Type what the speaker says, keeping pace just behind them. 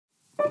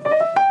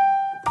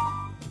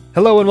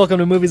Hello and welcome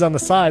to Movies on the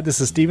Side.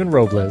 This is Stephen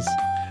Robles.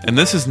 And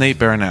this is Nate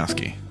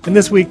Baranowski. And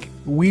this week,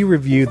 we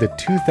review the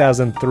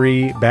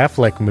 2003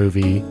 Batfleck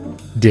movie,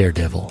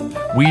 Daredevil.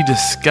 We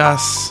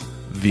discuss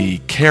the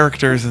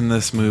characters in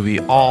this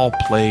movie, all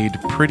played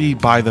pretty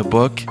by the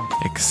book,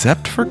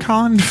 except for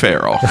Colin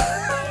Farrell.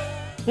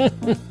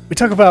 We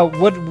talk about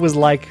what it was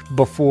like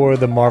before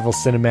the Marvel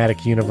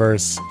Cinematic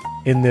Universe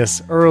in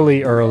this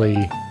early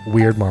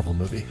weird Marvel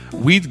movie.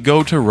 We'd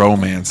go to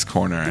Romance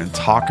Corner and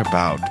talk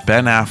about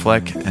Ben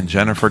Affleck and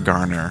Jennifer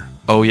Garner.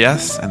 Oh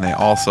yes, and they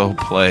also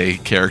play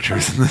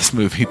characters in this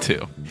movie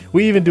too.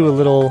 We even do a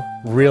little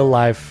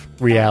real-life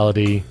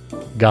reality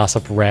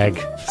gossip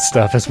rag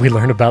stuff as we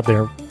learn about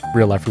their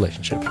real-life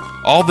relationship.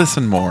 All this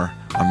and more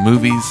on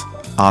Movies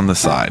on the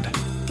Side.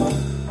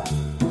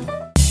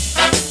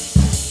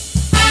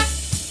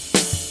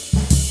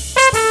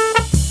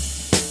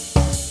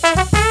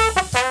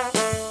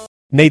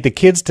 Nate, the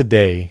kids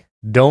today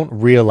don't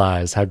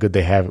realize how good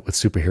they have it with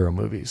superhero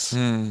movies.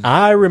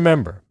 I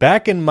remember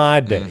back in my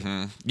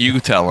day, You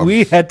tell them.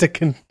 we had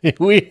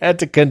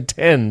to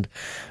contend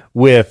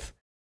with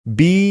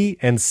B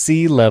and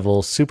C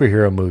level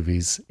superhero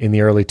movies in the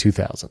early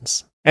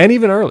 2000s and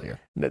even earlier.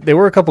 There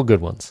were a couple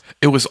good ones.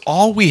 It was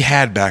all we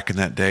had back in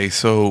that day,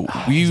 so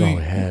we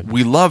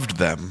loved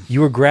them. You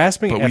were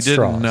grasping But at we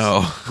straws. didn't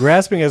know.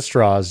 Grasping at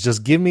straws.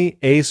 Just give me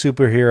a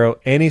superhero,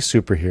 any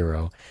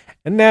superhero.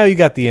 And now you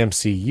got the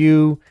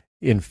MCU,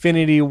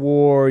 Infinity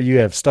War, you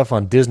have stuff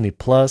on Disney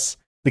Plus.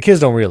 The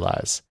kids don't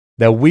realize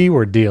that we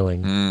were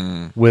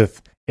dealing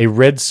with a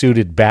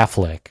red-suited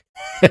Batfleck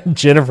and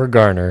Jennifer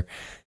Garner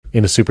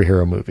in a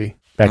superhero movie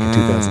back in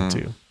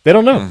 2002. They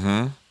don't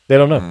know. They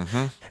don't know.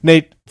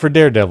 Nate, for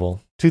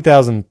Daredevil,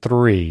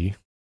 2003,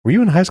 were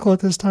you in high school at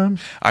this time?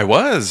 I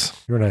was.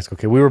 You were in high school.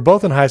 Okay, we were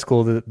both in high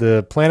school.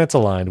 The planets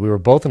aligned. We were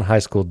both in high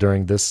school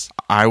during this.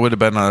 I would have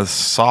been a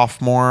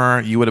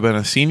sophomore. You would have been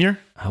a senior?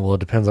 Well,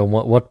 it depends on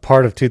what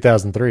part of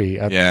 2003.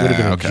 I would have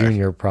been a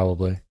junior,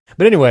 probably.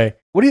 But anyway,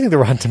 what do you think the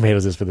Rotten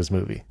Tomatoes is for this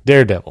movie?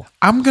 Daredevil.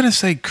 I'm going to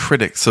say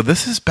critics. So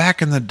this is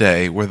back in the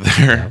day where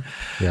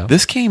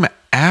this came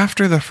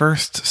after the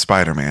first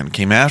Spider-Man,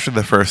 came after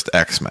the first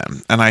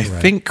X-Men. And I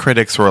think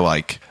critics were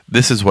like,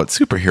 this is what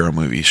superhero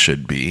movies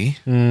should be.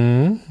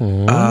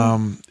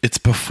 It's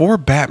before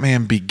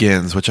Batman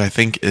Begins, which I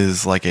think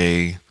is like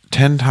a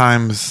 10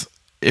 times...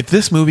 If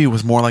this movie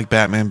was more like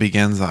Batman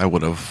Begins, I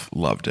would have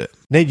loved it.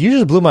 Nate, you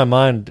just blew my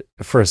mind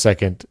for a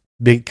second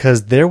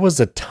because there was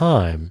a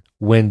time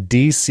when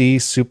DC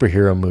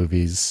superhero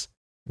movies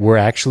were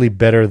actually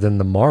better than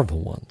the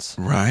Marvel ones.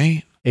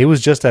 Right? It was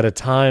just at a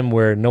time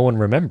where no one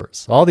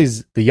remembers.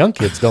 The young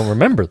kids don't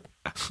remember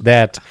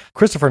that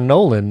Christopher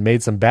Nolan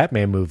made some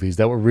Batman movies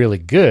that were really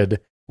good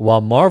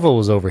while Marvel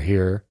was over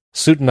here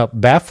suiting up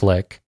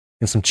Batfleck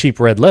in some cheap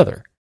red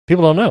leather.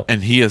 People don't know.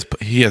 And he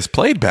has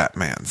played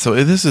Batman. So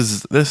this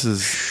is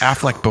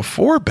Affleck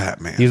before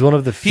Batman. He's one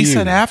of the few. He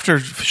said after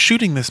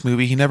shooting this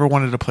movie, he never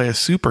wanted to play a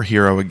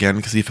superhero again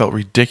because he felt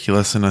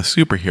ridiculous in a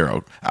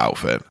superhero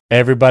outfit.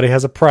 Everybody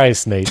has a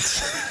price, Nate.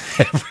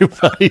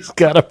 Everybody's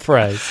got a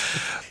price.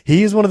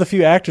 He's one of the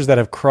few actors that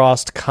have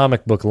crossed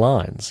comic book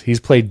lines. He's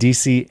played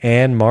DC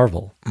and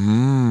Marvel.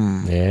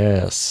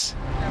 Yes.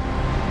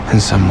 In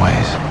some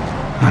ways,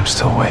 I'm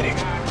still waiting.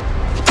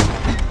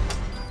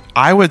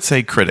 I would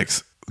say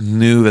critics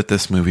knew that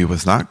this movie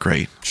was not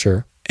great.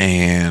 Sure.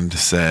 And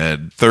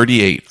said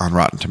 38 on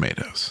Rotten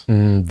Tomatoes.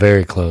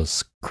 Very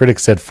close.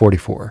 Critics said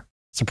 44.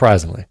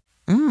 Surprisingly.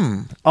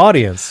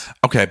 Audience.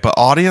 Okay, but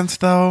audience,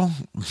 though,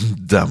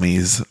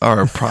 dummies,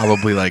 are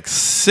probably like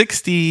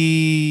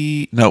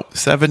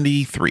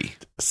 73.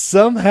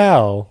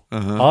 Somehow,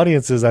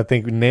 audiences, I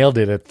think, nailed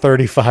it at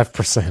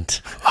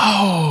 35%.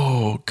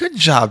 Oh, good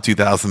job,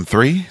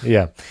 2003.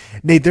 Yeah.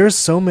 Nate, there's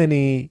so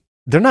many...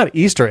 They're not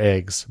Easter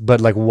eggs,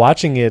 but like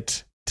watching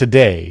it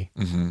today,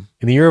 in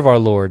the year of our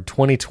Lord,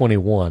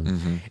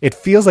 2021, it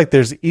feels like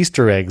there's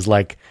Easter eggs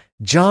like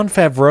Jon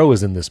Favreau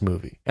is in this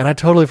movie, and I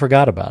totally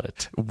forgot about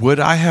it.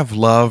 Would I have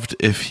loved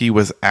if he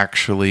was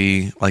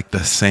actually like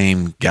the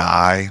same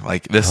guy?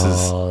 Like this is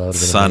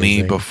Sonny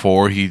amazing.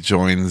 Before he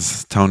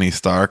joins Tony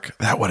Stark.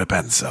 That would have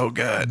been so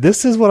good.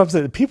 This is what I'm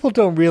saying. People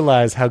don't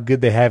realize how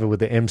good they have it with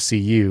the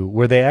MCU,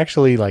 where they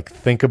actually like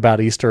think about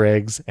Easter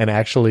eggs and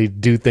actually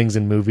do things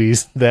in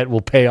movies that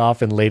will pay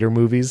off in later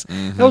movies.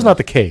 That was not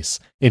the case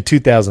in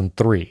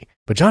 2003.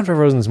 But Jon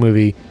Favreau's in this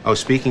movie. Oh,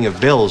 speaking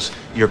of bills,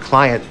 your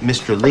client,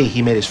 Mr. Lee,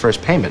 he made his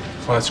first payment.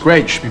 Well, that's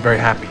great. You should be very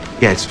happy.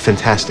 Yeah, it's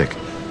fantastic.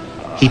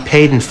 He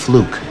paid in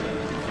fluke.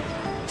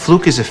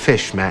 Fluke is a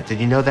fish, Matt.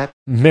 Did you know that?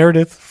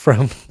 Meredith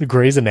from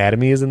Grey's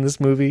Anatomy is in this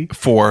movie.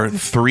 For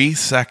 3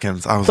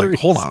 seconds, I was like,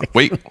 hold on.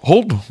 Wait,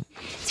 hold.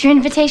 It's your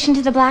invitation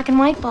to the black and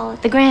white ball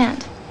at the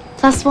Grand.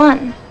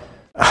 +1.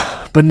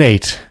 But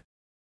Nate,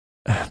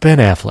 Ben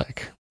Affleck.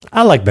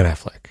 I like Ben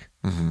Affleck.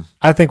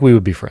 I think we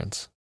would be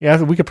friends. Yeah,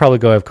 we could probably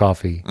go have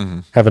coffee,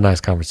 have a nice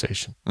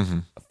conversation.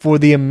 For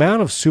the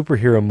amount of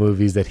superhero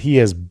movies that he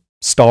has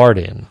starred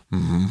in,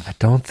 I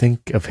don't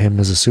think of him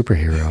as a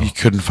superhero. You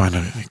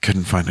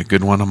couldn't find a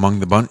good one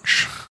among the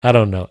bunch. I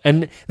don't know.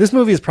 And this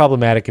movie is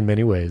problematic in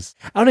many ways.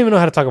 I don't even know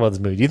how to talk about this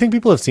movie. Do you think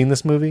people have seen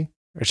this movie?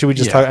 Or should we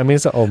just talk? I mean,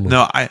 it's an old movie.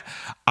 No,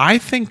 I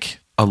think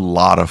a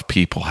lot of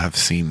people have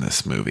seen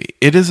this movie.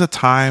 It is a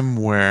time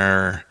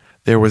where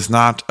there were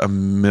not a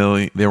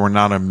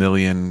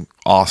million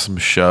awesome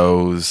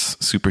shows,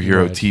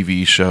 superhero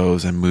TV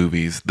shows and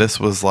movies. This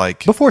was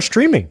like before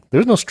streaming. There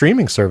was no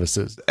streaming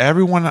services.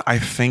 Everyone, I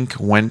think,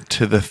 went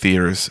to the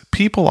theaters.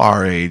 People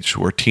our age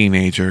were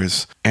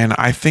teenagers, and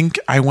I think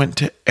I went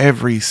to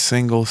every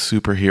single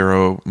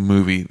superhero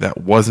movie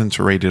that wasn't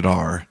rated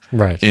R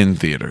in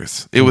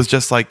theaters. It was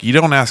just like, you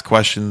don't ask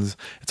questions.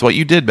 It's what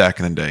you did back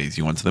in the days.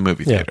 You went to the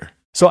movie theater.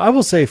 So I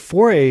will say,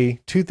 for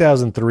a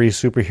 2003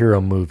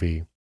 superhero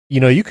movie,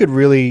 you could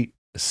really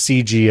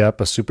CG up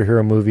a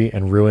superhero movie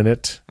and ruin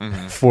it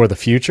for the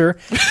future.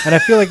 And I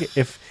feel like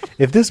if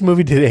this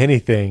movie did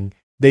anything,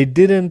 they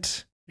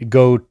didn't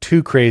go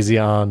too crazy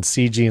on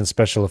CG and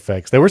special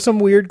effects. There were some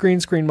weird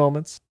green screen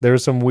moments. There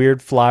was some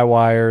weird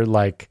flywire,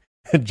 like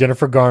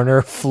Jennifer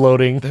Garner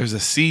floating. There's a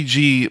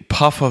CG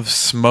puff of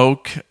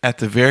smoke at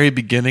the very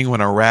beginning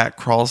when a rat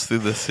crawls through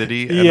the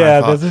city. And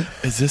I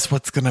thought, is this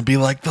what's going to be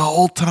like the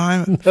whole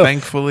time? No.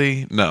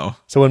 Thankfully, no.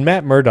 So when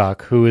Matt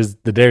Murdock, who is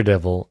the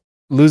Daredevil,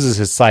 loses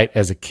his sight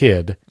as a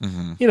kid,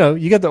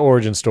 you get the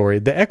origin story.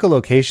 The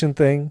echolocation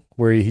thing,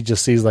 where he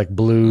just sees like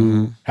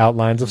blue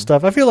outlines of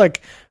stuff, I feel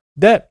like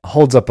that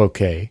holds up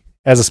okay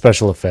as a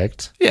special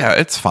effect. Yeah,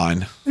 it's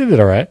fine. It did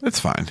all right. It's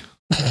fine.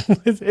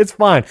 It's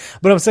fine.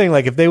 But I'm saying,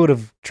 like, if they would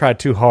have tried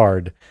too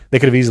hard, they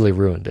could have easily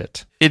ruined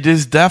it. It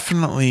is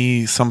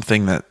definitely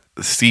something that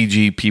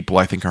CG people,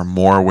 I think, are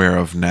more aware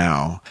of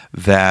now,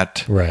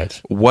 that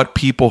what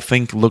people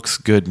think looks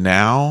good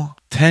now,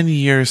 10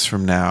 years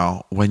from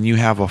now, when you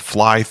have a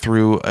fly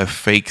through a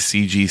fake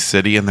CG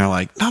city and they're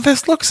like, no,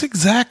 this looks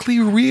exactly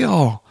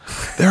real.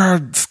 There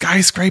are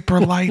skyscraper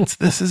lights.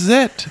 This is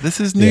it. This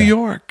is New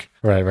York.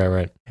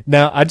 Right.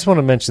 Now, I just want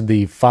to mention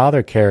the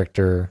father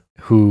character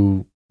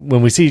who,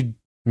 when we see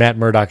Matt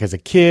Murdock as a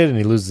kid and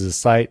he loses his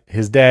sight,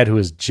 his dad, who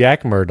is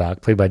Jack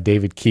Murdock, played by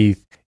David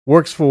Keith,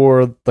 works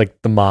for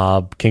like the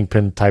mob,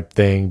 kingpin type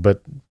thing,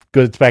 but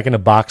goes back into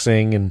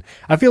boxing. And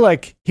I feel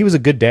like he was a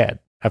good dad.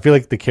 I feel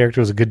like the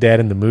character was a good dad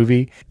in the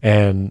movie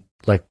and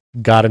like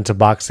got into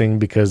boxing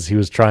because he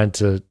was trying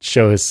to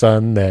show his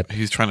son that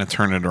he's trying to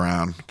turn it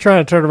around.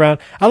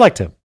 I liked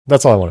him.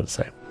 That's all I wanted to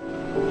say.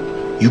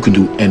 You can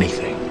do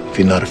anything if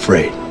you're not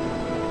afraid.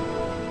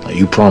 Now,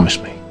 you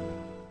promised me.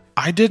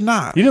 I did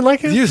not. You didn't like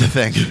him? Here's the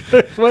thing.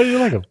 Why did you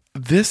like him?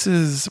 This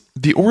is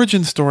the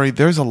origin story.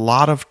 There's a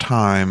lot of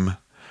time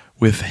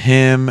with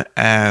him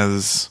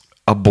as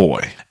a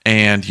boy,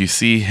 and you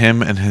see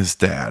him and his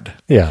dad.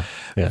 Yeah.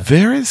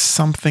 There is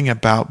something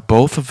about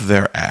both of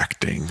their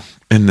acting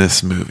in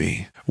this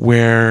movie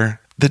where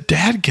the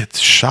dad gets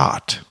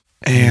shot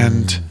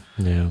and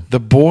the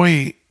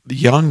boy,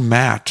 young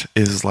Matt,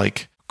 is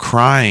like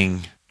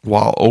crying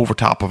while over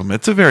top of him.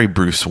 It's a very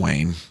Bruce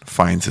Wayne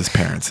finds his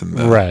parents in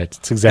the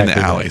It's exactly in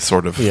the alley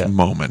sort of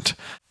moment.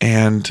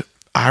 And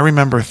I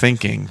remember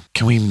thinking,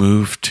 can we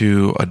move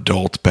to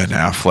adult Ben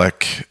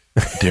Affleck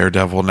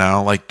Daredevil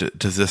now? Like,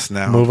 does this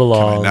now move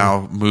along? Can I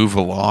now move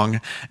along?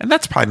 And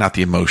that's probably not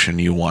the emotion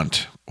you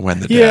want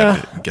when the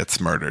dad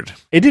gets murdered.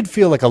 It did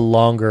feel like a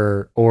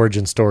longer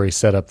origin story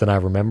setup than I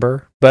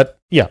remember, but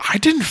yeah. I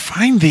didn't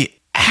find the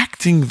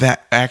acting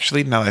that,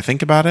 actually, now that I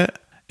think about it,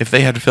 if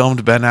they had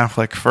filmed Ben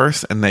Affleck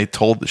first and they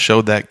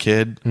showed that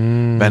kid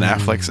Ben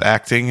Affleck's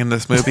acting in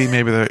this movie,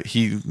 maybe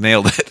he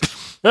nailed it.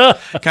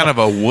 Kind of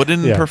a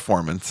wooden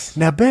performance.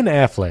 Now, Ben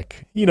Affleck,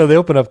 they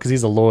open up because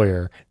he's a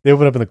lawyer. They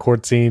open up in the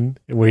court scene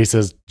where he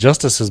says,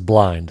 "Justice is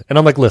blind." And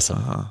I'm like, listen,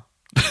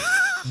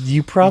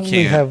 you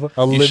probably have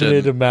a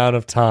limited amount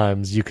of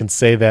times you can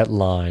say that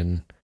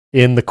line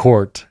in the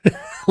court.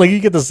 Like, you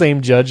get the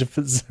same judge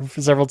for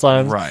several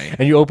times. Right.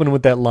 And you open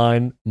with that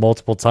line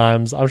multiple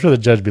times. I'm sure the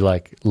judge would be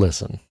like,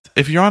 listen.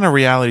 If you're on a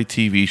reality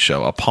TV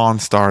show, a Pawn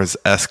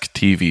Stars-esque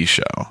TV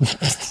show,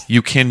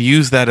 you can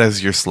use that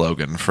as your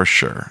slogan for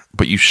sure,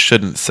 but you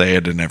shouldn't say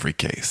it in every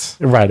case.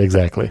 Right,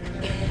 exactly.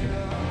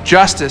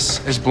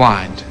 Justice is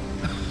blind,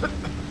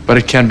 but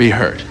it can be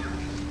heard.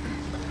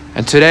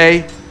 And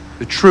today,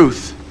 the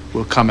truth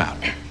will come out.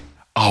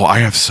 Oh, I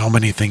have so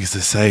many things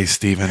to say,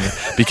 Stephen,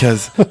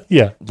 because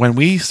when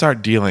we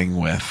start dealing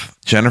with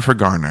Jennifer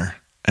Garner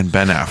and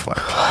Ben Affleck,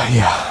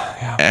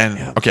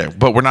 okay,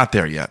 but we're not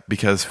there yet,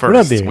 because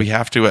first we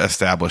have to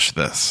establish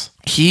this.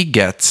 He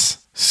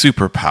gets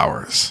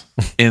superpowers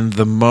in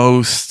the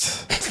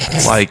most,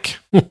 like,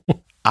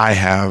 I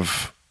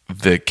have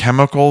the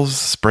chemicals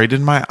sprayed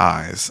in my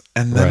eyes,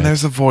 and then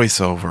there's a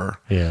voiceover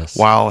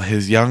while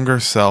his younger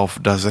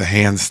self does a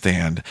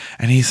handstand,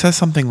 and he says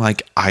something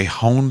like, I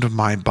honed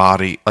my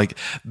body. Like,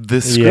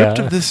 the script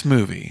of this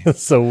movie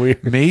that's so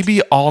weird,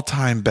 maybe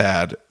all-time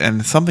bad,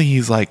 and something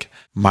he's like,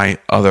 my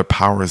other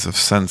powers of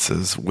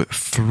senses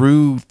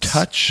through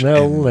touch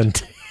smell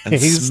and and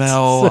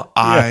smell.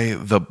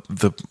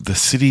 The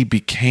city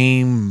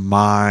became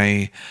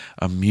my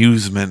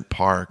amusement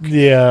park.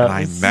 Yeah. And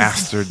I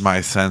mastered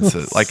my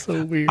senses. Like,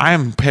 so weird.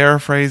 I'm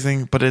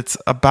paraphrasing, but it's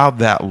about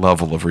that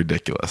level of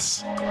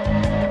ridiculous.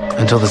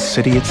 Until the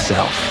city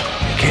itself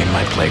became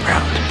my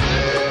playground.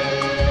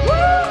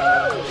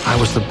 I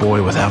was the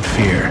boy without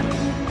fear.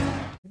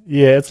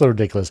 Yeah, it's a little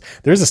ridiculous.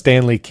 There's a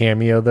Stan Lee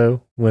cameo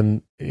though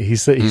when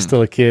he's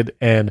still a kid,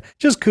 and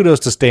just kudos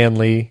to Stan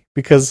Lee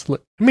because I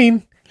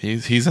mean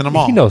he's in a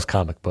mall. He knows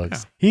comic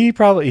books.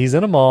 Yeah. He's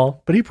in a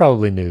mall, but he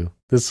probably knew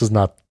this was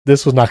not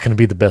going to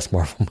be the best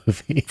Marvel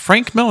movie.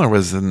 Frank Miller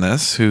was in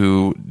this,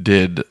 who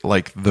did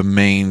like the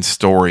main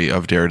story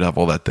of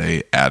Daredevil that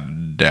they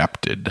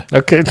adapted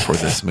for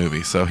this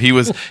movie. So he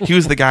was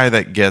the guy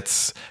that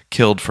gets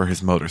killed for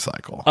his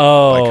motorcycle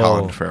by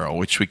Colin Farrell,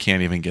 which we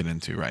can't even get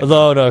into right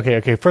now. No,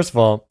 okay. First of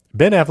all,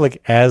 Ben Affleck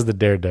as the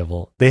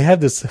Daredevil. They have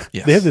this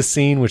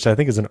scene which I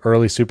think is an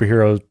early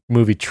superhero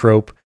movie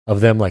trope of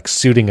them like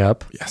suiting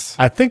up. Yes.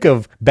 I think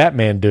of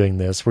Batman doing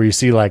this where you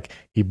see like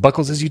he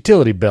buckles his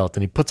utility belt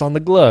and he puts on the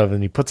glove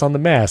and he puts on the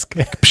mask.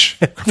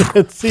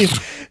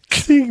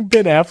 Seeing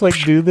Ben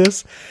Affleck do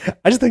this,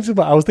 I was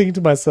thinking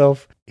to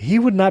myself, he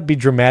would not be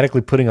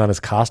dramatically putting on his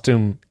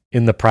costume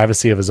in the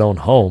privacy of his own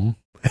home.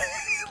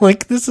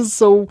 Like it's just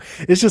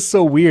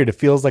so weird. It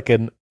feels like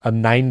a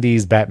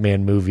 90s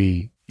Batman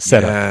movie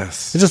setup.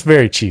 Yes. It's just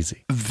very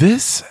cheesy.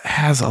 This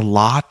has a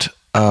lot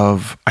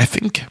of, I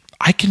think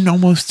I can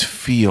almost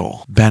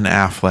feel Ben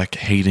Affleck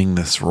hating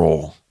this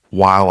role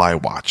while I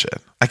watch it.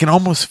 I can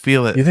almost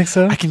feel it. You think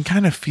so? I can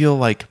kind of feel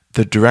like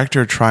the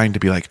director trying to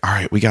be like, all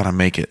right, we got to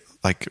make it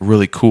like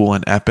really cool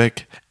and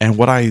epic. And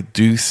what I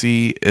do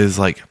see is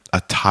like a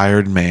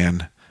tired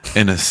man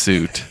in a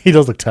suit. He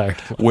does look tired.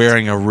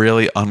 Wearing a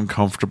really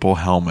uncomfortable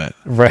helmet.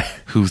 Right.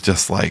 Who's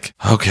just like,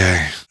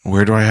 okay,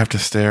 where do I have to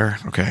stare?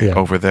 Okay,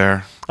 over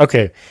there.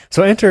 Okay,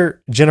 so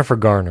enter Jennifer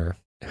Garner,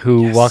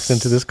 who walks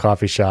into this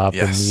coffee shop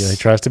and he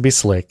tries to be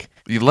slick.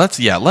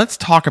 Let's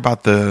talk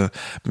about the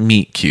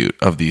meet cute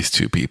of these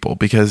two people,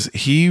 because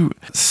he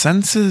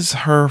senses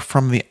her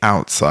from the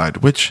outside,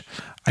 which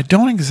I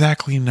don't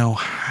exactly know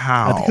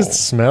how. I think it's the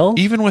smell.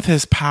 Even with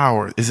his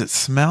power, is it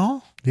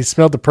smell? He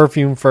smelled the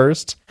perfume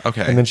first.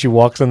 Okay. And then she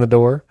walks in the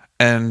door.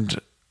 And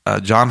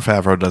Jon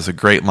Favreau does a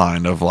great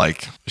line of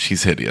like,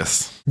 she's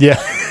hideous. Yeah.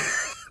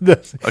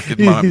 Like it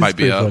might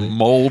be a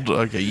mold,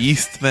 like a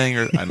yeast thing,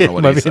 or I don't know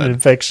what he said. It might be an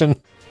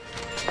infection.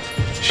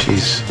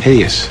 She's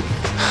hideous.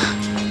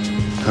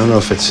 I don't know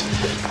if it's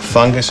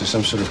fungus or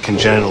some sort of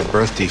congenital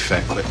birth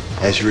defect, but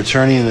as your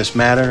attorney in this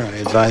matter, I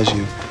advise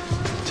you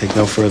take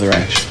no further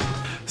action.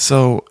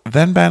 So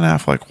then Ben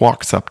Affleck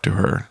walks up to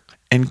her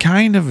and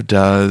kind of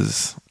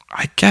does,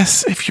 I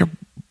guess if you're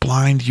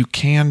blind, you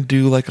can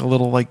do like a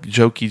little like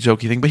jokey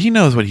thing, but he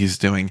knows what he's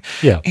doing.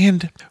 Yeah.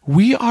 And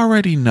we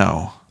already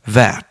know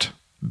that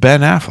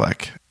Ben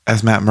Affleck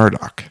as Matt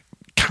Murdock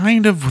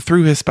kind of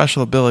through his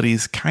special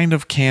abilities kind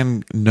of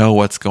can know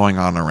what's going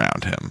on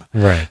around him.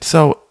 Right.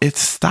 So it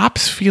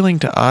stops feeling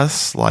to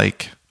us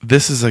like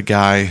this is a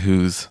guy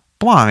who's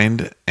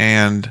blind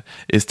and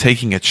is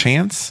taking a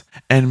chance,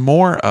 and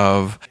more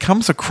of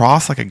comes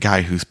across like a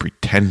guy who's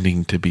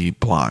pretending to be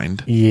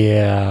blind.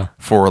 Yeah.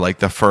 For like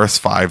the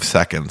first 5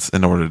 seconds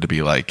in order to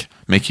be like,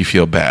 make you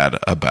feel bad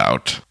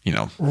about,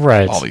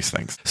 right, all these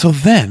things. So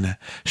then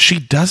she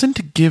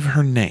doesn't give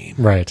her name.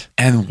 Right.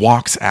 And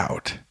walks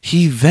out.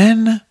 He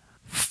then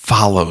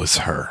follows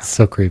her.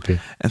 So creepy.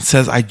 And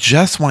says, I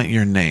just want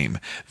your name.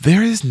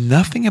 There is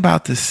nothing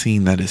about this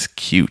scene that is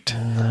cute.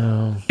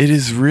 No. It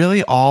is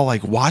really all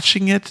like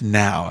watching it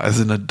now as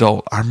an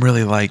adult. I'm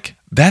really like,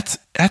 that's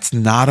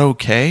not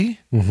okay.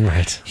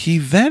 Right. He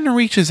then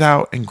reaches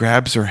out and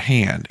grabs her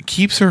hand,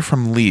 keeps her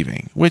from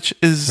leaving, which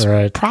is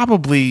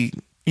probably,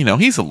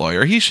 he's a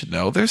lawyer. He should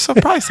know. There's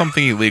probably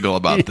something illegal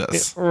about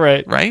this.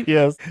 Right. Right?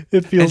 Yes.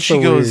 It feels and she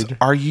so goes, weird.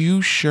 Are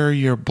you sure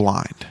you're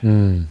blind?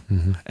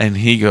 Mm-hmm. And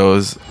he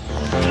goes,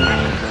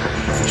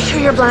 Sure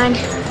you're blind?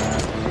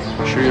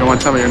 Sure you don't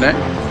want to tell me your name?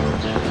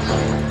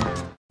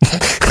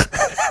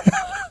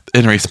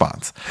 In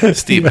response,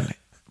 Stephen,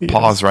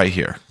 pause right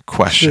here.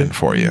 Question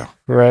for you.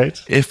 Right.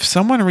 If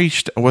someone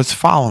was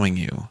following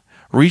you,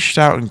 reached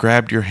out and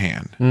grabbed your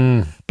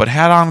hand, but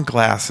had on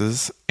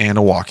glasses and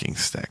a walking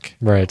stick,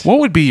 right, what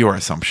would be your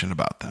assumption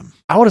about them?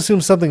 I would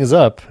assume something is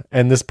up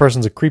and this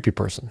person's a creepy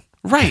person.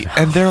 Right.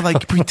 And they're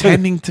like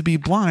pretending to be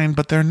blind,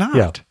 but they're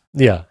not.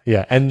 Yeah.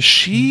 And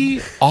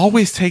she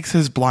always takes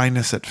his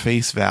blindness at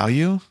face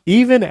value.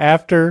 Even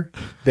after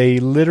they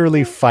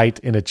literally fight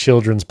in a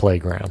children's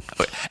playground.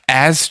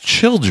 As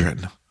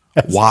children,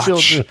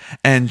 watch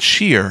and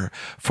cheer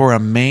for a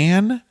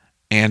man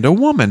and a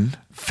woman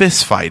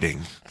fist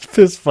fighting.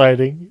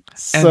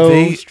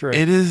 So strange.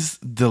 It is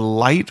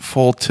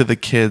delightful to the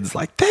kids.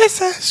 Like,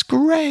 this is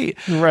great.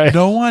 Right.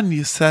 No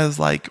one says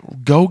like,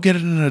 go get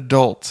an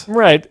adult.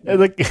 Right.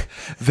 Like,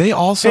 they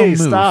also move.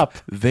 Stop.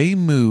 They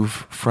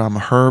move from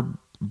her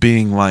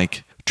being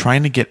like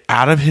trying to get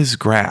out of his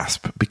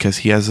grasp because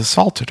he has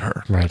assaulted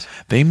her. Right.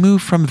 They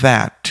move from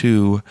that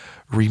to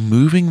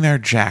removing their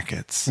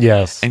jackets.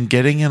 Yes. And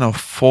getting in a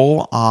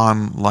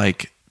full-on,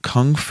 like,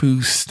 kung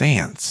fu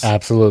stance.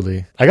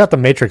 Absolutely. I got the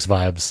Matrix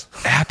vibes.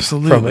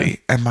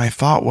 Absolutely. And my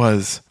thought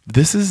was,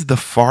 this is the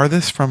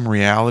farthest from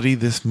reality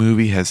this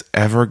movie has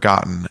ever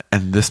gotten.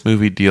 And this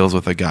movie deals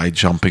with a guy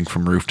jumping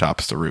from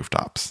rooftops to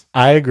rooftops.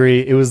 I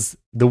agree. It was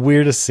the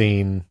weirdest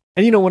scene.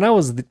 And, you know, when I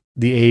was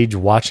the age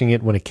watching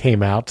it when it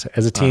came out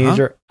as a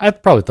teenager, I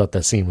probably thought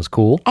that scene was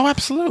cool. Oh,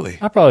 absolutely.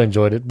 I probably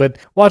enjoyed it. But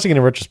watching it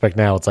in retrospect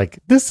now, it's like,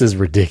 this is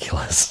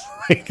ridiculous.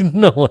 Like,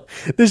 no,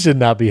 this should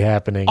not be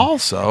happening.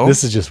 Also,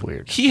 this is just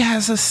weird. He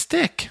has a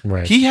stick.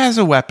 Right. He has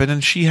a weapon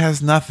and she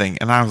has nothing.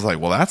 And I was like,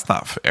 well, that's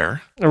not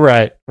fair.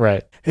 Right.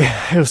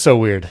 It was so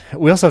weird.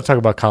 We also have to talk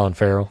about Colin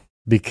Farrell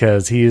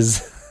because he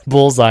is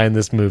Bullseye in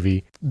this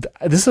movie.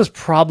 This is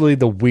probably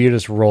the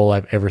weirdest role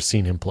I've ever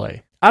seen him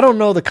play. I don't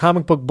know the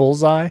comic book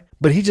Bullseye,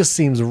 but he just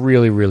seems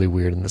really, really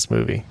weird in this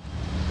movie.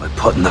 By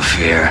putting the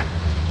fear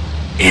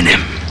in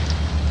him.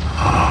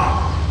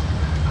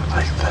 Oh, I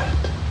like that.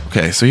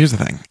 Okay, so here's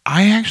the thing.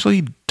 I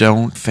actually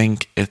don't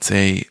think it's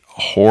a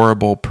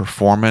horrible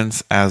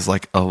performance as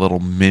like a little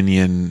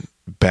minion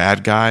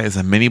bad guy, as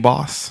a mini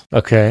boss.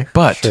 Okay,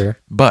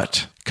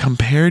 But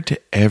compared to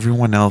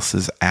everyone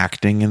else's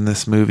acting in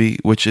this movie,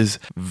 which is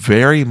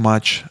very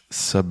much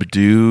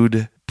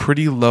subdued,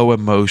 pretty low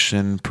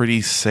emotion,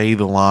 pretty say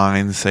the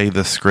line, say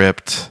the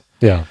script.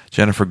 Yeah.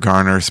 Jennifer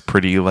Garner's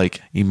pretty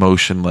like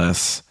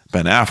emotionless.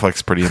 Ben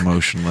Affleck's pretty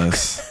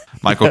emotionless.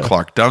 Michael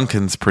Clark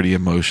Duncan's pretty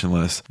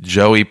emotionless.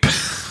 Joey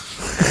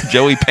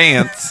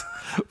Pants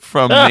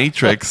from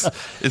Matrix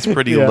is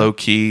pretty low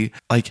key.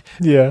 Like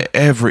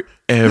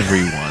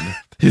everyone.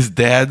 His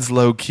dad's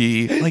low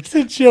key. Like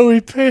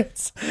Joey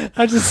Pants.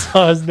 I just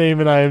saw his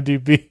name in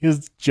IMDb.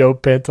 It's Joe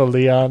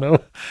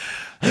Pantoliano.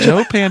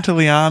 Joe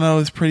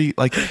Pantoliano is pretty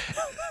like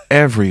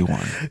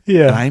everyone.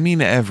 Yeah. And I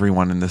mean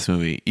everyone in this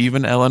movie.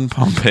 Even Ellen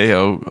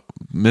Pompeo,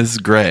 Ms.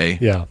 Gray,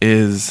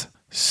 is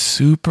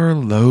super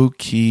low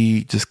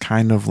key, just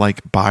kind of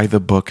like by the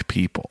book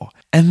people.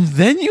 And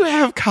then you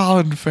have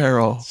Colin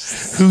Farrell,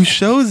 who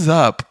shows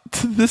up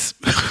to this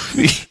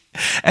movie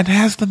and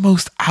has the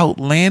most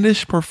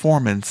outlandish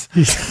performance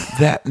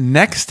that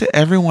next to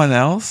everyone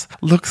else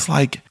looks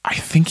like, I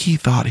think he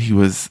thought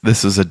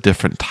this was a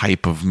different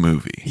type of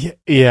movie.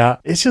 Yeah.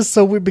 It's just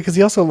so weird because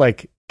he also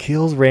like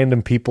kills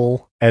random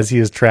people as he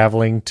is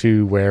traveling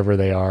to wherever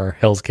they are,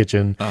 Hell's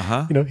Kitchen.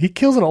 You know, he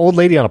kills an old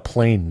lady on a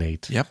plane,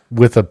 Nate. Yep.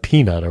 With a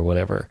peanut or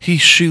whatever. He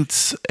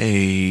shoots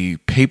a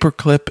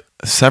paperclip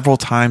several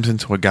times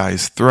into a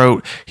guy's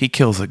throat. He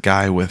kills a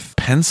guy with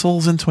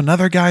pencils into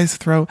another guy's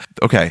throat.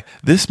 Okay,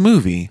 this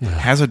movie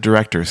has a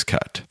director's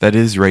cut that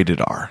is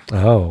rated R.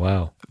 Oh,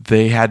 wow.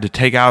 They had to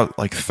take out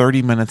like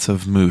 30 minutes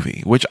of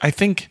movie, which I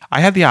think I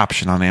had the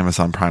option on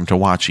Amazon Prime to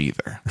watch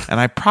either. And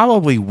I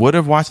probably would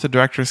have watched the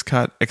director's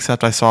cut,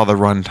 except I saw the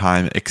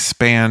runtime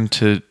expand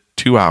to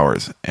 2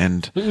 hours.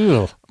 And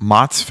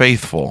Mott's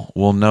Faithful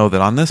will know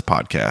that on this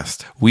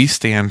podcast, we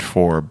stand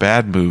for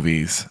bad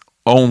movies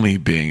only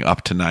being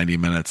up to 90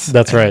 minutes.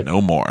 That's right.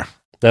 No more.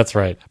 That's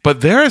right.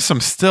 But there are some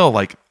still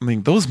like, I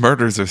mean, those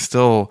murders are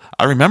still,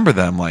 I remember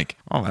them like,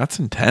 oh, that's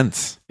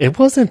intense. It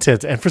was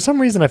intense. And for some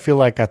reason, I feel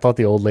like I thought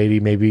the old lady,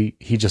 maybe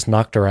he just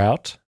knocked her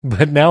out.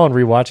 But now on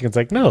rewatching, it's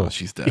like, no,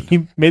 she's dead.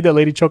 He made that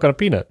lady choke on a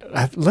peanut.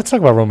 Let's talk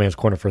about Romance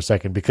Corner for a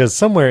second, because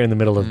somewhere in the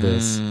middle of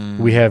this,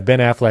 we have Ben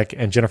Affleck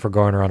and Jennifer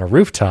Garner on a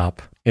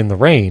rooftop in the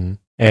rain,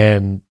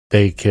 and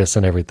they kiss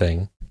and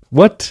everything.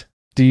 What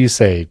do you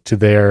say to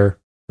their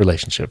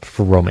relationship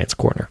for Romance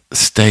Corner?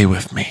 Stay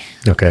with me.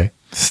 Okay.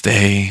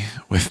 Stay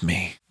with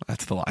me.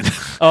 That's the line.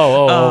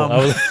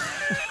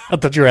 I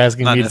thought you were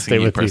asking me to stay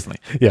with personally.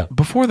 you. Yeah.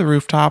 Before the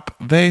rooftop,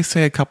 they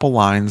say a couple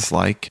lines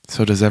like,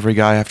 so does every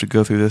guy have to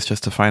go through this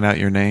just to find out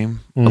your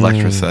name?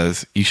 Electra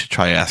says, you should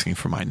try asking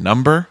for my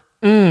number.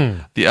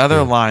 The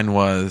other line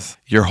was,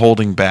 you're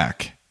holding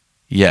back.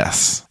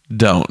 Yes.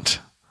 Don't.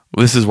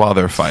 This is while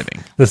they're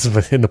fighting. This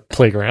is in the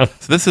playground.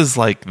 So this is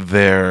like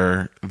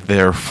their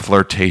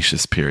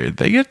flirtatious period.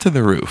 They get to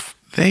the roof.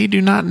 They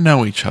do not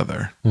know each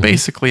other,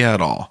 basically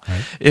at all.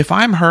 Right. If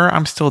I'm her,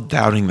 I'm still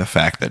doubting the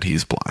fact that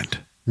he's blind.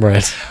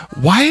 Right.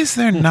 Why is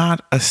there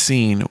not a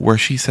scene where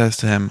she says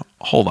to him,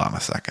 hold on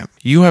a second.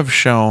 You have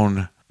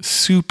shown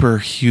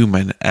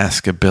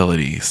superhuman-esque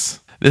abilities.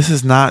 This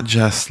is not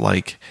just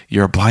like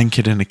you're a blind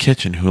kid in a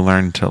kitchen who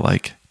learned to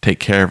like take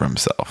care of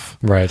himself.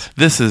 Right.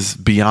 This is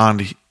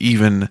beyond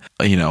even,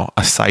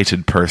 a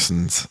sighted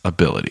person's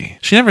ability.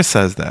 She never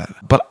says that.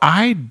 But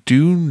I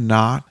do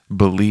not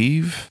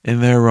believe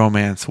in their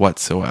romance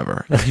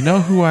whatsoever. You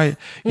know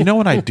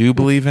what I do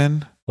believe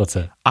in? What's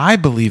that? I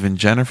believe in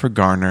Jennifer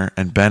Garner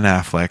and Ben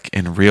Affleck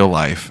in real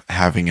life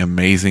having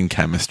amazing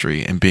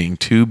chemistry and being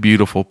two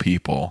beautiful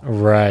people.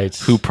 Right.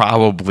 Who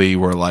probably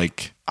were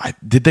like,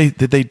 did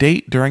they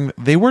date during?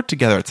 They were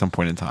together at some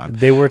point in time.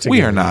 They were together.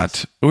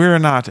 We are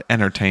not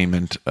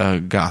entertainment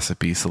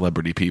gossipy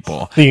celebrity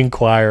people. The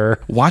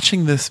Inquirer.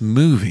 Watching this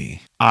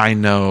movie, I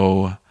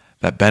know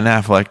that Ben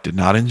Affleck did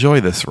not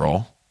enjoy this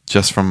role.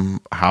 just from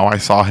how I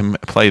saw him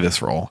play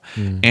this role.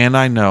 And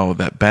I know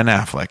that Ben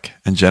Affleck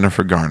and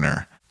Jennifer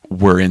Garner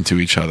were into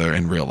each other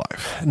in real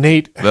life.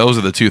 Nate. Those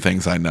are the two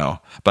things I know.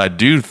 But I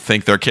do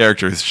think their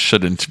characters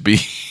shouldn't be.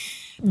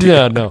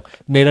 Yeah, no.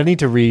 Nate, I need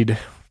to read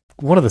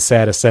one of the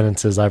saddest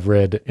sentences I've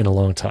read in a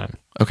long time.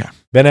 Okay.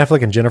 Ben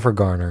Affleck and Jennifer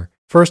Garner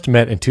first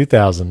met in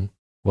 2000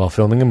 while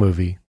filming a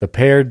movie. The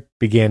pair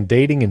began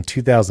dating in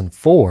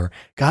 2004,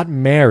 got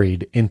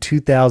married in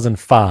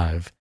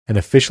 2005, and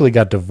officially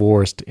got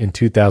divorced in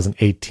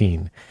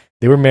 2018.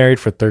 They were married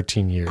for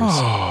 13 years.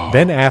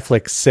 Ben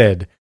Affleck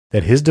said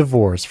that his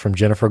divorce from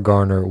Jennifer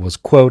Garner was,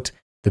 quote,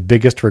 the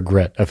biggest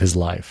regret of his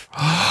life.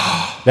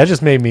 That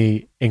just made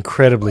me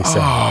incredibly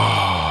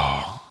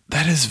sad.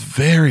 That is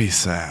very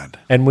sad.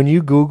 And when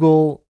you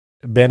Google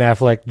Ben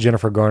Affleck,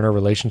 Jennifer Garner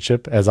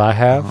relationship, as I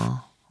have,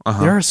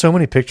 there are so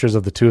many pictures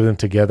of the two of them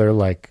together,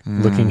 like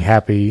looking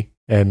happy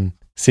and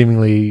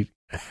seemingly,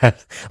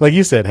 like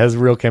you said, has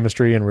real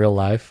chemistry in real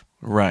life.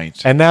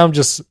 Right. And now I'm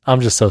just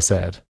so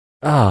sad.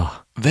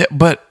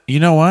 But you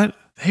know what?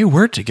 They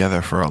were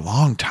together for a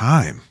long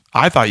time.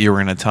 I thought you were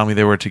going to tell me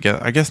they were together.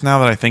 I guess now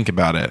that I think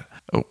about it,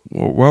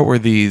 what were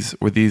these?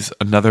 Were these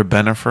another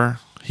Bennifer?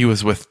 He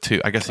was with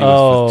two. I guess he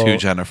was with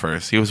two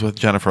Jennifers. He was with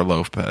Jennifer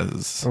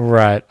Lopez.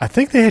 Right. I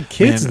think they had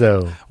kids,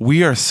 though.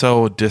 We are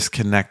so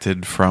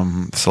disconnected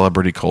from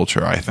celebrity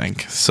culture, I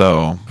think.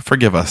 So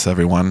forgive us,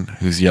 everyone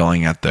who's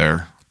yelling at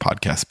their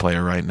podcast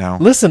player right now.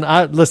 Listen,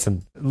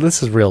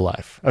 this is real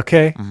life,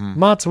 okay?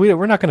 Mats,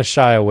 we're not going to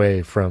shy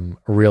away from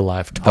real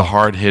life talk. The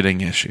hard-hitting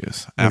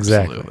issues.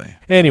 Absolutely. Exactly.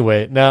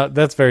 Anyway, now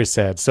that's very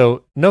sad.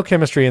 So no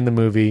chemistry in the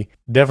movie.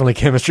 Definitely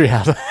chemistry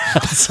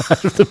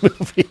outside of the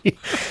movie.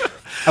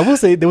 I will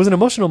say there was an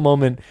emotional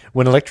moment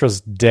when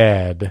Elektra's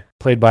dad,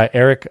 played by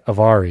Eric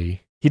Avari,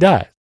 he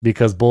died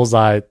because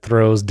Bullseye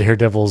throws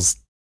Daredevil's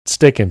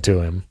stick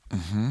into him.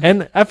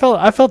 And I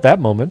felt that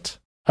moment.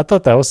 I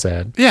thought that was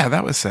sad. Yeah,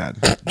 that was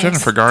sad.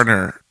 Jennifer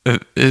Garner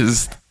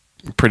is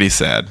pretty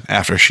sad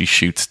after she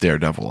shoots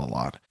Daredevil a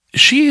lot.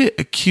 She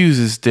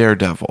accuses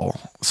Daredevil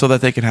so that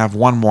they can have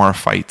one more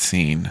fight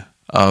scene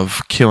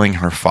of killing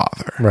her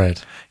father.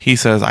 Right. He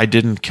says, "I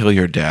didn't kill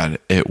your dad.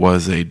 It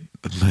was a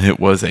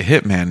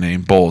hitman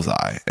named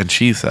Bullseye." And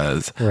she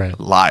says, right.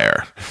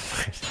 Liar.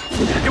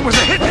 It was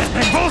a hitman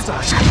named Bullseye.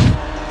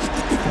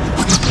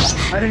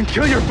 I didn't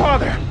kill your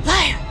father.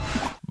 Liar.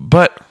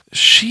 But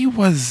she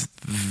was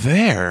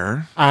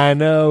there. I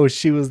know,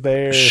 she was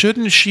there.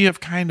 Shouldn't she have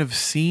kind of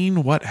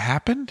seen what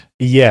happened?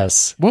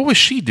 Yes. What was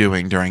she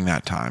doing during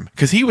that time?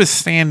 Because he was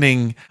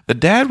standing, the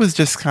dad was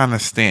just kind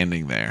of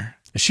standing there.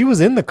 She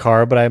was in the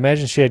car, but I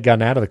imagine she had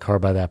gotten out of the car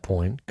by that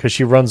point because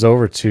she runs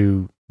over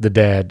to the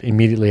dad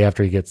immediately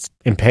after he gets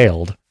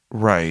impaled.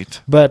 Right.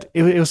 But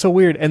it was so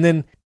weird. And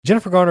then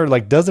Jennifer Garner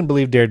doesn't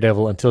believe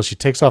Daredevil until she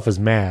takes off his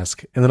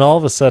mask. And then all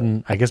of a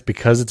sudden, I guess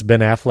because it's Ben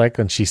Affleck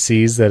and she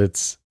sees that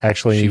it's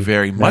actually she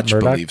very much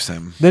Murdoch, believes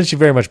him. Then she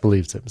very much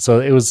believes him. So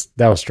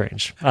that was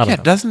strange. I don't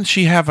know. Doesn't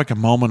she have like a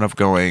moment of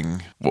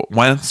going,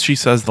 once she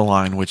says the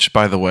line, which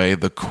by the way,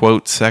 the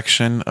quote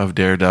section of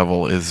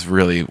Daredevil is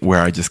really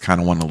where I just kind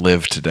of want to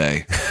live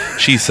today.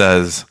 She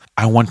says,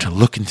 "I want to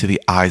look into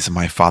the eyes of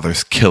my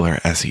father's killer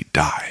as he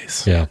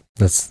dies." Yeah,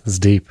 that's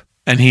deep.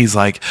 And he's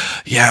like,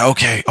 "Yeah,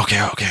 okay.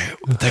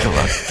 Take a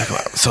look.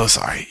 So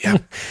sorry. Yeah,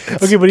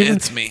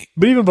 it's me."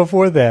 But even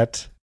before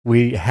that,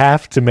 we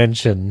have to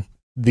mention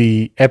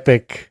the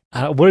epic.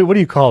 What do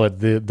you call it?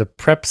 The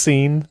prep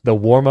scene, the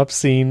warm up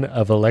scene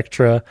of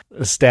Elektra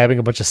stabbing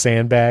a bunch of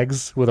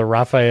sandbags with a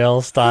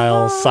Raphael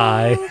style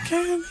sigh.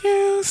 Can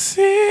you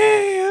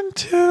see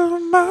into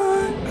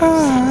my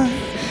eyes?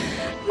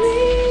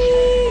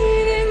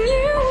 Leading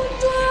you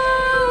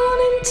down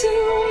into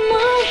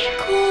my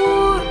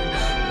core,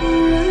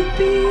 where I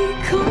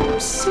become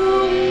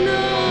so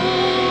numb.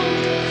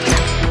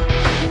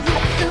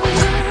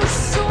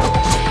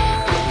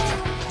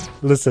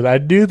 Listen, I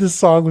knew this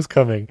song was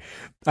coming.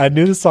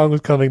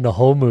 The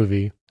whole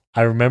movie.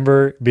 I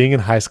remember being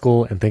in high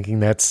school and thinking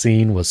that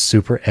scene was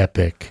super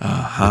epic.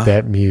 With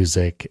that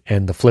music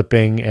and the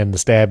flipping and the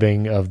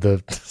stabbing of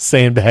the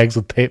sandbags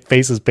with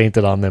faces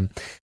painted on them.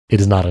 It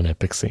is not an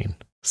epic scene.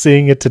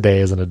 Seeing it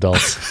today as an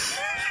adult,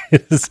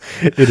 it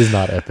is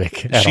not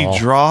epic at all. She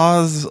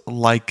draws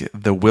like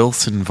the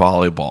Wilson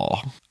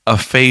volleyball, a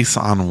face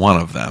on one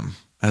of them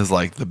as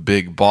like the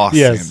big boss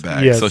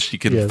sandbag, so she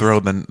can throw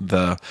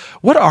the.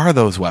 What are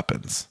those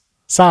weapons?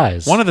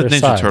 Size. One of the They're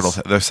Ninja size.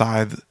 Turtles. They're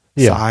sized.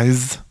 Yeah.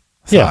 Sized.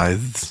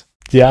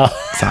 Yeah.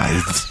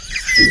 Sized.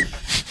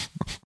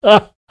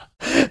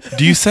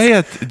 Do you say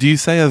a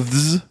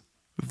th?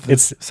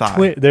 It's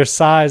size. Their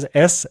size.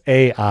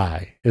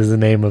 SAI is the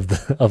name of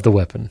the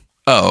weapon.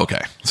 Oh,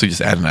 okay. So you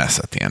just add an S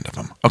at the end of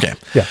them. Okay.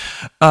 Yeah.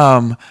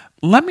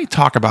 Let me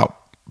talk about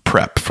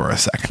prep for a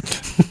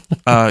second.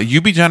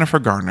 You be Jennifer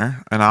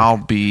Garner, and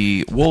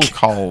we'll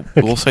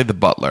say the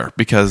butler,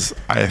 because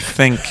I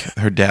think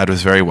her dad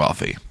was very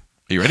wealthy.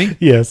 Are you ready?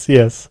 Yes.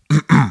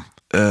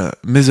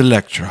 Ms.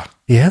 Elektra.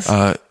 Yes.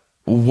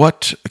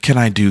 what can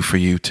I do for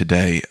you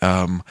today?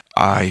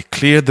 I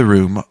cleared the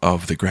room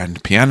of the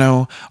grand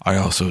piano. I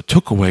also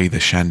took away the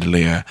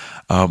chandelier.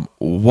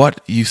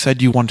 What you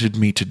said you wanted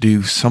me to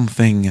do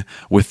something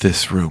with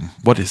this room.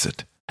 What is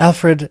it?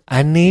 Alfred,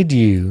 I need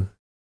you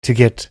to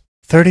get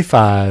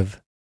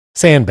 35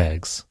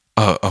 sandbags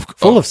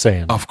full of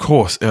sand. Of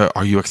course.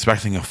 Are you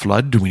expecting a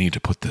flood? Do we need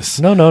to put this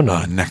No.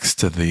 next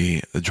to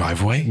the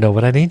driveway? No,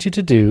 what I need you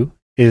to do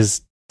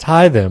is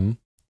tie them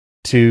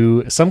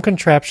to some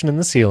contraption in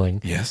the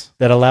ceiling Yes.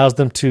 that allows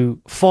them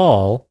to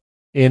fall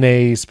in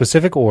a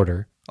specific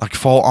order. Like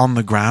fall on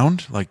the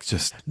ground? Like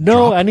just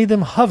No, drop? I need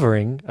them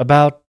hovering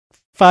about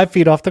 5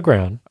 feet off the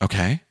ground.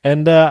 Okay.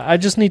 And I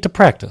just need to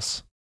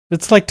practice.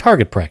 It's like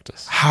target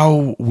practice.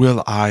 How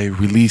will I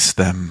release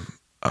them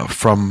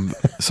from...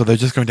 So they're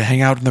just going to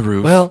hang out in the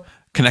roof, Well,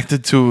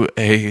 connected to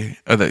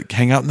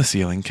hang out in the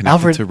ceiling, connected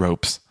Alfred, to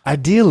ropes.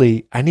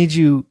 Ideally, I need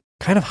you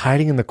kind of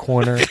hiding in the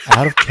corner,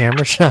 out of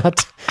camera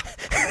shot,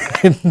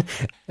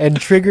 and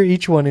trigger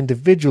each one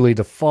individually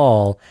to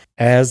fall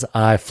as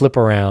I flip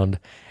around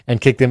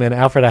and kick them. And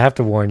Alfred, I have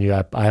to warn you,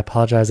 I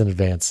apologize in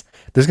advance.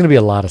 There's going to be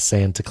a lot of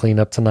sand to clean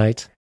up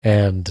tonight,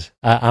 and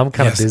I'm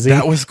kind of busy.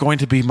 That was going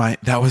to be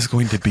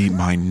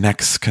my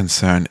next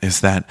concern.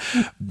 Is that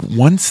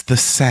once the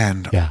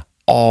sand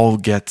all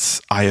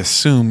gets, I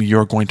assume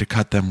you're going to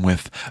cut them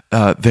with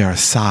their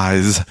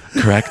size,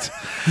 correct?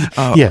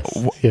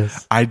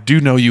 Yes. I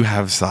do know you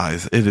have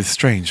size. It is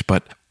strange,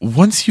 but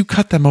once you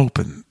cut them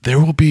open, there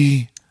will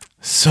be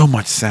so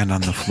much sand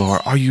on the floor.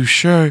 Are you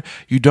sure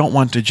you don't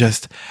want to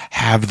just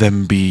have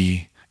them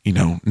be,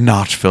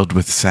 not filled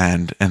with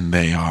sand and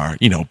they are,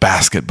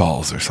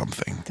 basketballs or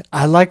something?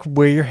 I like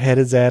where your head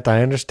is at.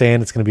 I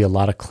understand it's going to be a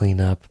lot of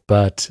cleanup,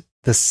 but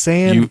the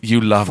sand you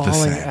love the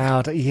falling sand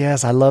out.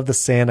 Yes, I love the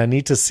sand. I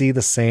need to see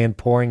the sand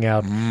pouring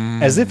out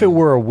as if it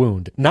were a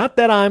wound. Not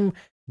that I'm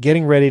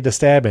getting ready to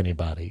stab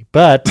anybody,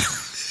 but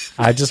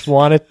I just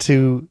want it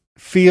to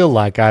feel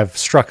like I've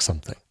struck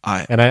something.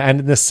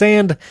 And the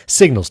sand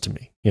signals to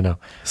me,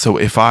 So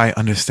if I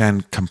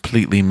understand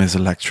completely, Ms.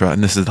 Electra,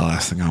 and this is the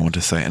last thing I want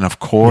to say, and of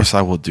course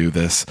I will do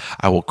this.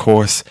 I will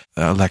course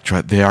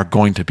Electra. They are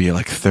going to be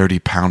like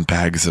 30-pound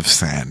bags of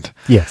sand.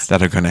 Yes.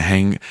 That are going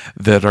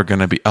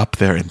to be up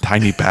there in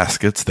tiny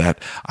baskets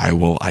that I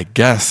will, I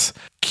guess,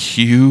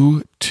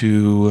 cue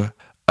to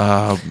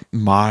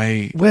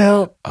my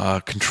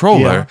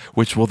controller,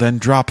 which will then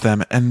drop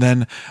them. And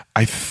then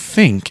I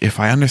think, if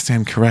I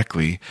understand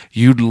correctly,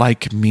 you'd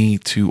like me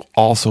to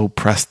also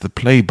press the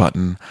play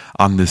button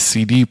on the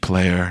CD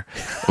player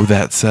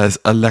that says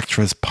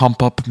Electra's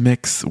Pump Up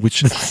Mix,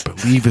 which I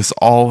believe is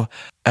all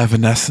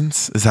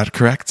Evanescence. Is that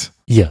correct?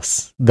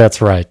 Yes, that's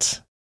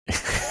right.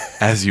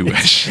 As you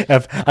wish.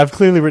 I've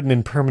clearly written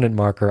in permanent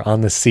marker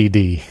on the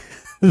CD.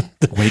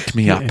 Wake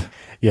me up.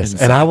 Yes,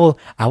 inside. and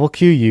I will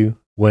cue you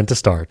when to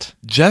start.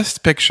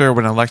 Just picture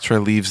when Electra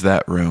leaves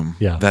that room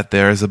that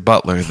there is a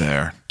butler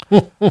there,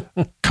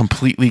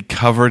 completely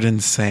covered in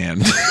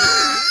sand,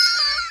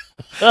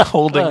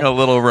 holding a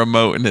little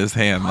remote in his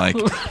hand like,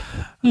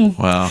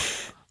 well,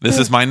 this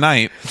is my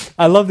night.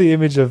 I love the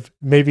image of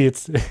maybe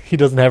he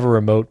doesn't have a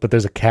remote, but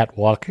there's a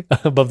catwalk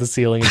above the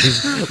ceiling, and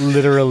he's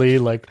literally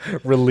like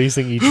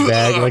releasing each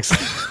bag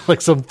like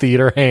some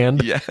theater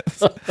hand. Yes,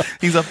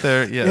 he's up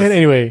there. Yes. And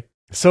anyway,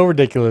 so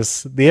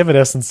ridiculous. The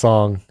Evanescence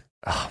song.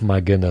 Oh my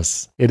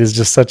goodness! It is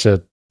just such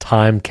a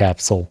time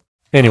capsule.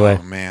 Anyway,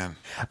 oh man,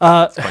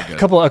 a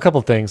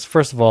couple things.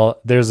 First of all,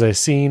 there's a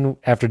scene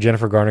after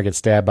Jennifer Garner gets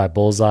stabbed by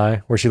Bullseye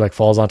where she like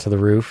falls onto the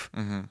roof.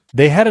 Mm-hmm.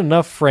 They had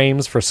enough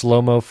frames for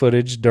slow-mo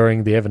footage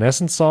during the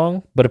Evanescence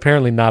song, but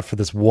apparently not for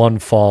this one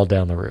fall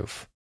down the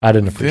roof. I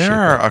didn't appreciate There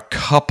are that. a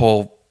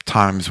couple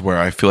times where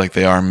I feel like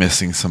they are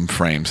missing some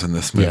frames in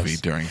this movie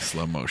during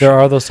slow motion. There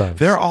are those times.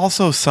 There are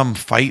also some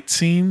fight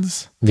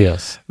scenes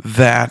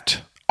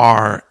that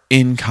are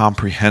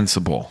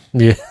incomprehensible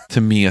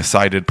to me, a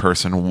sighted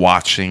person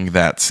watching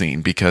that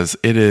scene, because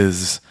it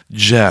is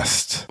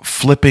just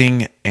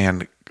flipping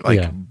and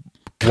cutting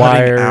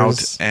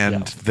wires out,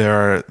 and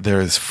there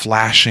is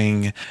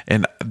flashing,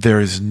 and there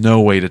is no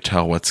way to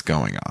tell what's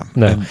going on.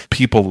 No. And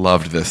people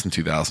loved this in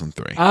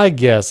 2003. I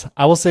guess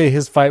I will say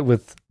his fight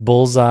with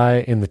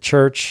Bullseye in the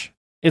church.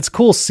 It's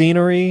cool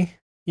scenery.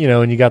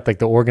 And you got like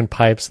the organ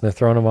pipes and they're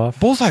throwing them off.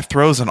 Bullseye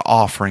throws an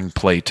offering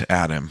plate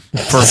at him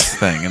first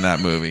thing in that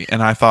movie.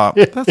 And I thought,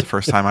 that's the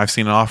first time I've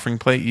seen an offering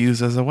plate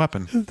used as a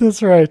weapon.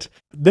 That's right.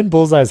 Then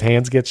Bullseye's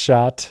hands get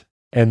shot,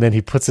 and then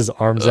he puts his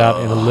arms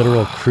out in a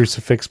literal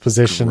crucifix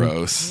position.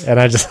 Gross. And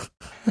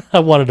I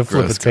wanted to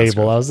flip a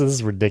table. This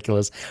is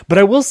ridiculous. But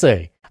I will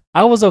say,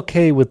 I was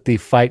okay with the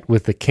fight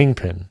with the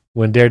Kingpin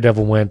when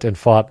Daredevil went and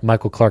fought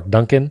Michael Clark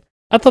Duncan.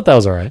 I thought that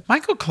was all right.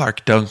 Michael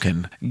Clark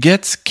Duncan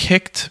gets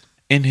kicked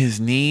in his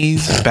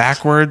knees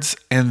backwards,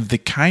 and the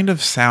kind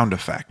of sound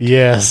effect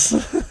Yes.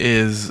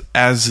 is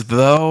as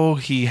though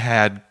he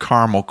had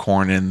caramel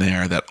corn in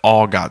there that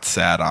all got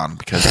sat on,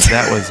 because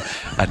that was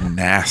a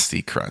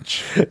nasty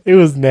crunch. It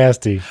was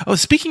nasty. Oh,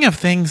 speaking of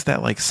things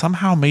that like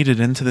somehow made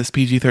it into this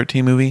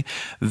PG-13 movie,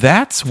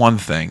 that's one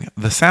thing.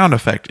 The sound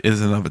effect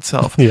is in and of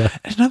itself. Yeah.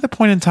 At another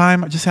point in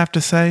time, I just have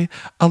to say,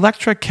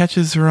 Elektra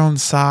catches her own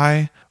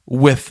sigh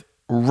with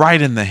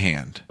right in the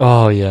hand.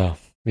 Oh, yeah.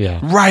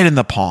 Yeah. Right in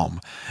the palm.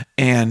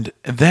 And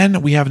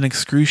then we have an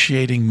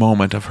excruciating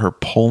moment of her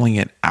pulling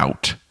it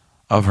out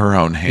of her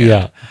own hand.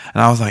 Yeah.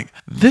 And I was like,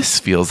 this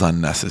feels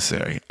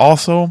unnecessary.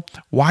 Also,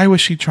 why was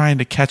she trying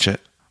to catch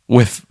it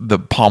with the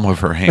palm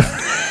of her hand?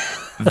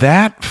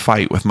 That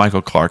fight with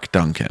Michael Clark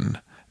Duncan,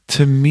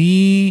 to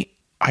me,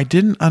 I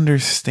didn't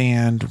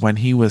understand when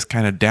he was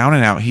kind of down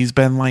and out. He's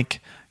been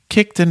like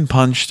kicked and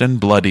punched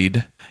and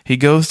bloodied. He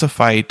goes to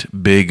fight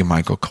big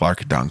Michael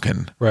Clark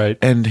Duncan. Right.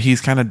 And he's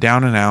kind of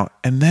down and out.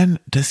 And then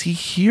does he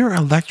hear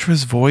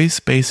Elektra's voice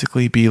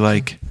basically be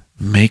like,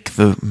 make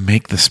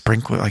the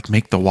sprinkler, like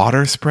make the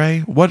water spray?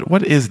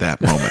 What is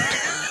that moment?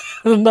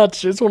 I'm not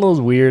sure. It's one of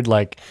those weird,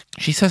 like...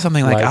 She says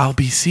something like, I'll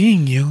be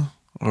seeing you.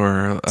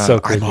 Or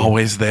So I'm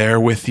always there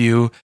with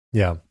you.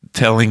 Yeah.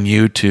 Telling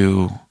you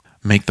to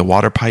make the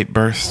water pipe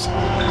burst.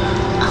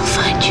 I'll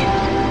find you.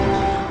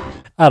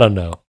 I don't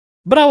know.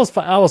 But I was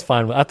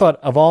fine with it. I thought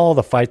of all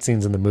the fight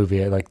scenes in the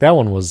movie, like that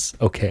one was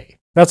okay.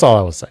 That's all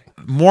I was saying.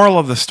 Moral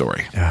of the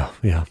story. Yeah,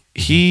 yeah.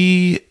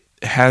 He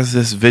has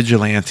this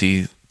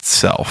vigilante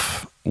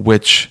self,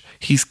 which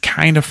he's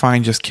kind of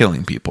fine just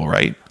killing people,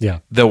 right? Yeah.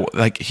 Though,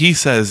 like he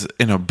says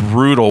in a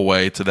brutal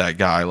way to that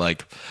guy,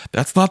 like,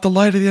 that's not the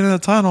light at the end of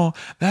the tunnel.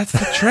 That's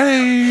the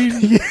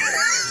train.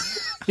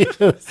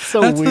 Yeah,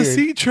 so that's weird. the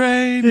C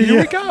train. Here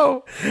we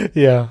go.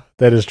 Yeah,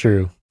 that is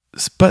true.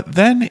 But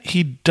then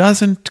he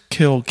doesn't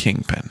kill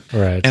Kingpin.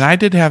 Right. And I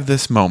did have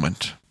this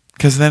moment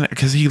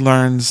because he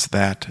learns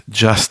that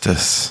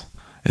justice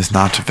is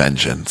not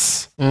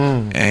vengeance.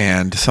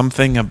 And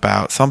something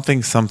about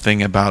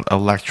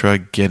Elektra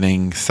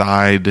getting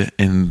side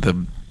in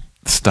the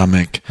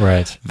stomach.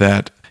 Right.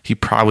 That he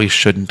probably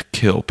shouldn't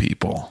kill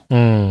people.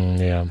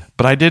 Yeah.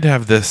 But I did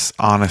have this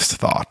honest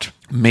thought.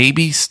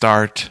 Maybe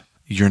start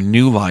your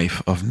new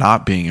life of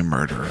not being a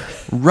murderer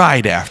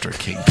right after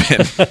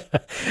Kingpin.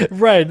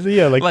 Right.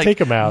 Yeah, like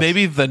take him out.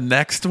 Maybe the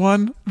next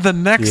one.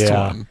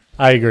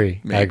 I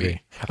agree. Maybe. I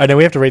agree. All right, now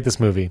we have to rate this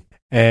movie.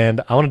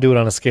 And I want to do it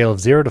on a scale of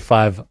 0 to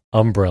 5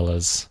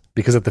 umbrellas.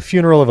 Because at the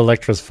funeral of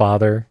Elektra's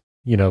father,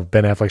 you know,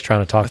 Ben Affleck's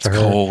trying to talk to her.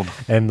 Cold.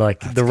 And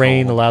like the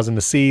rain allows him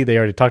to see. They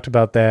already talked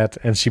about that.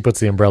 And she puts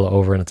the umbrella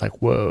over and it's like,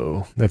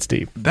 whoa, that's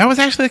deep. That was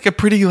actually like a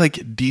pretty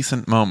like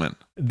decent moment.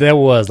 That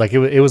was like,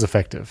 it was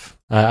effective.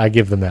 I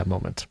give them that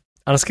moment.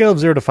 On a scale of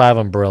 0 to 5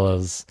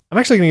 umbrellas, I'm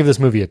actually going to give this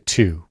movie a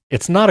 2.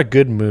 It's not a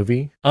good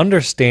movie.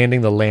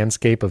 Understanding the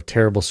landscape of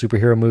terrible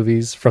superhero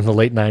movies from the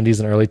late 90s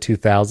and early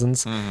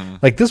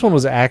 2000s. Like this one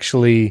was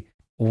actually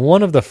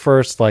one of the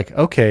first, like,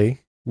 okay,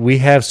 we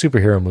have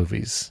superhero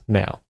movies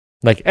now.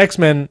 Like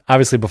X-Men,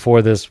 obviously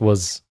before this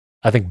was,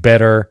 I think,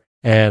 better,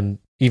 and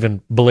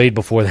even Blade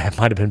before that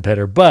might have been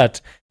better.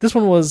 But this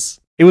one was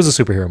a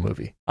superhero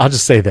movie. I'll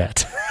just say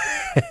that.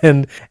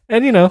 and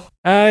you know,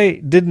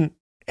 I didn't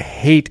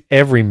hate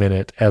every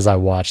minute as I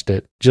watched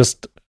it,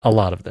 just a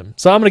lot of them.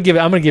 So I'm gonna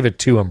give it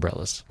 2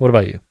 umbrellas. What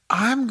about you?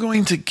 I'm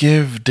going to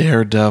give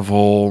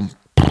Daredevil.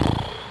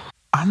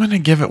 I'm going to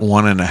give it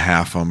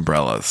 1.5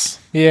 umbrellas.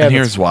 Yeah, and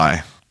here's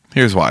why.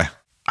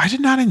 I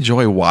did not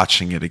enjoy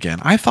watching it again.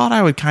 I thought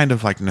I would kind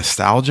of like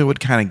nostalgia would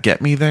kind of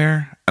get me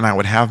there and I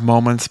would have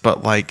moments,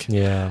 but like,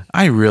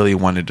 I really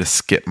wanted to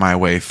skip my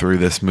way through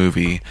this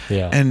movie.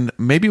 Yeah. And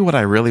maybe what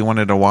I really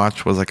wanted to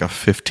watch was like a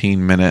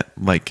 15-minute,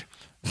 like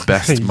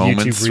best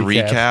moments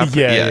recap.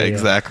 Yeah,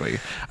 exactly.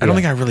 I don't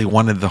think I really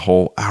wanted the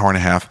whole hour and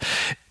a half.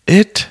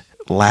 It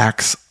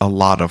lacks a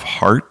lot of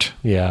heart.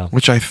 Yeah.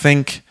 Which I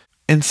think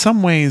in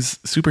some ways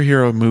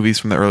superhero movies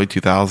from the early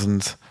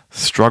 2000s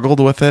struggled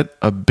with it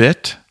a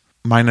bit.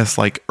 Minus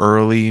like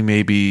early,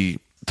 maybe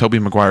Tobey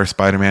Maguire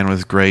Spider-Man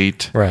was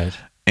great. Right.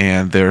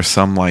 And there's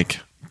some like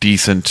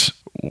decent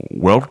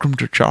welcome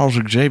to Charles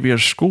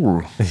Xavier's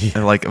school.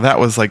 And like that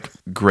was like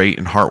great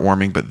and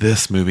heartwarming, but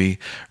this movie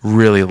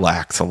really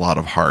lacks a lot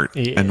of heart.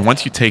 Yeah. And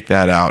once you take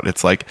that out,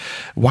 it's like,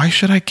 why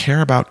should I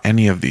care about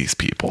any of these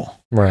people?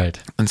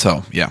 Right. And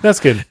so, yeah. That's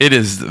good. It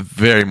is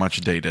very much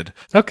dated.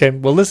 Okay.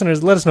 Well,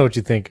 listeners, let us know what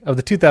you think of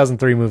the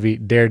 2003 movie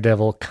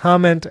Daredevil.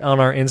 Comment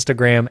on our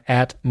Instagram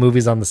at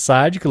Movies on the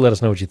Side. You can let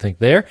us know what you think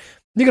there.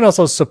 You can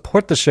also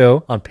support the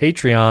show on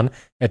Patreon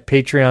at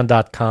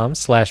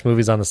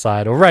patreon.com/movies on the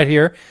side, or right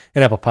here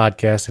in Apple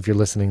Podcasts if you're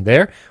listening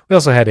there. We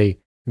also had a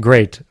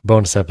great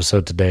bonus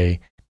episode today.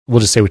 We'll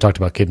just say we talked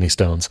about kidney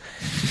stones.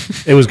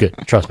 It was good.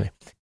 Trust me.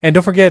 And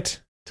don't forget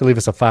to leave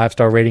us a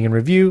 5-star rating and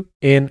review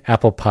in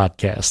Apple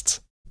Podcasts.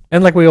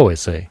 And like we always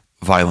say,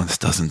 violence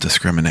doesn't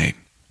discriminate.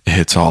 It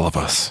hits all of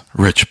us.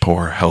 Rich,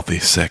 poor, healthy,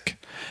 sick.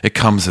 It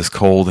comes as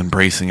cold and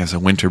bracing as a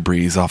winter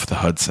breeze off the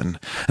Hudson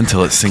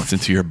until it sinks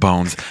into your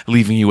bones,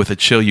 leaving you with a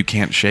chill you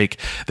can't shake.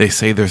 They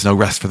say there's no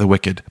rest for the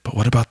wicked, but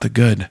what about the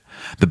good?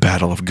 The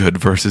battle of good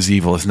versus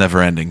evil is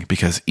never ending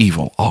because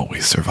evil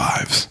always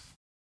survives.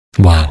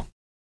 Wow.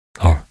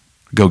 Oh.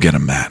 Go get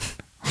him, Matt.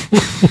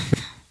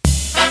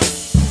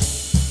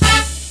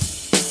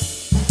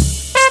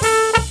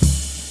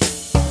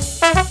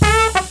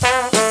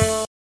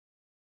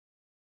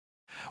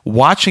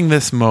 Watching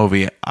this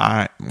movie,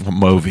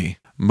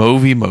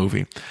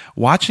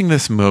 watching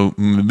this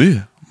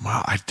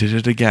wow, I did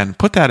it again.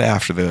 Put that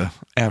after the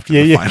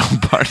final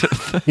part of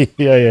the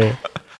Yeah.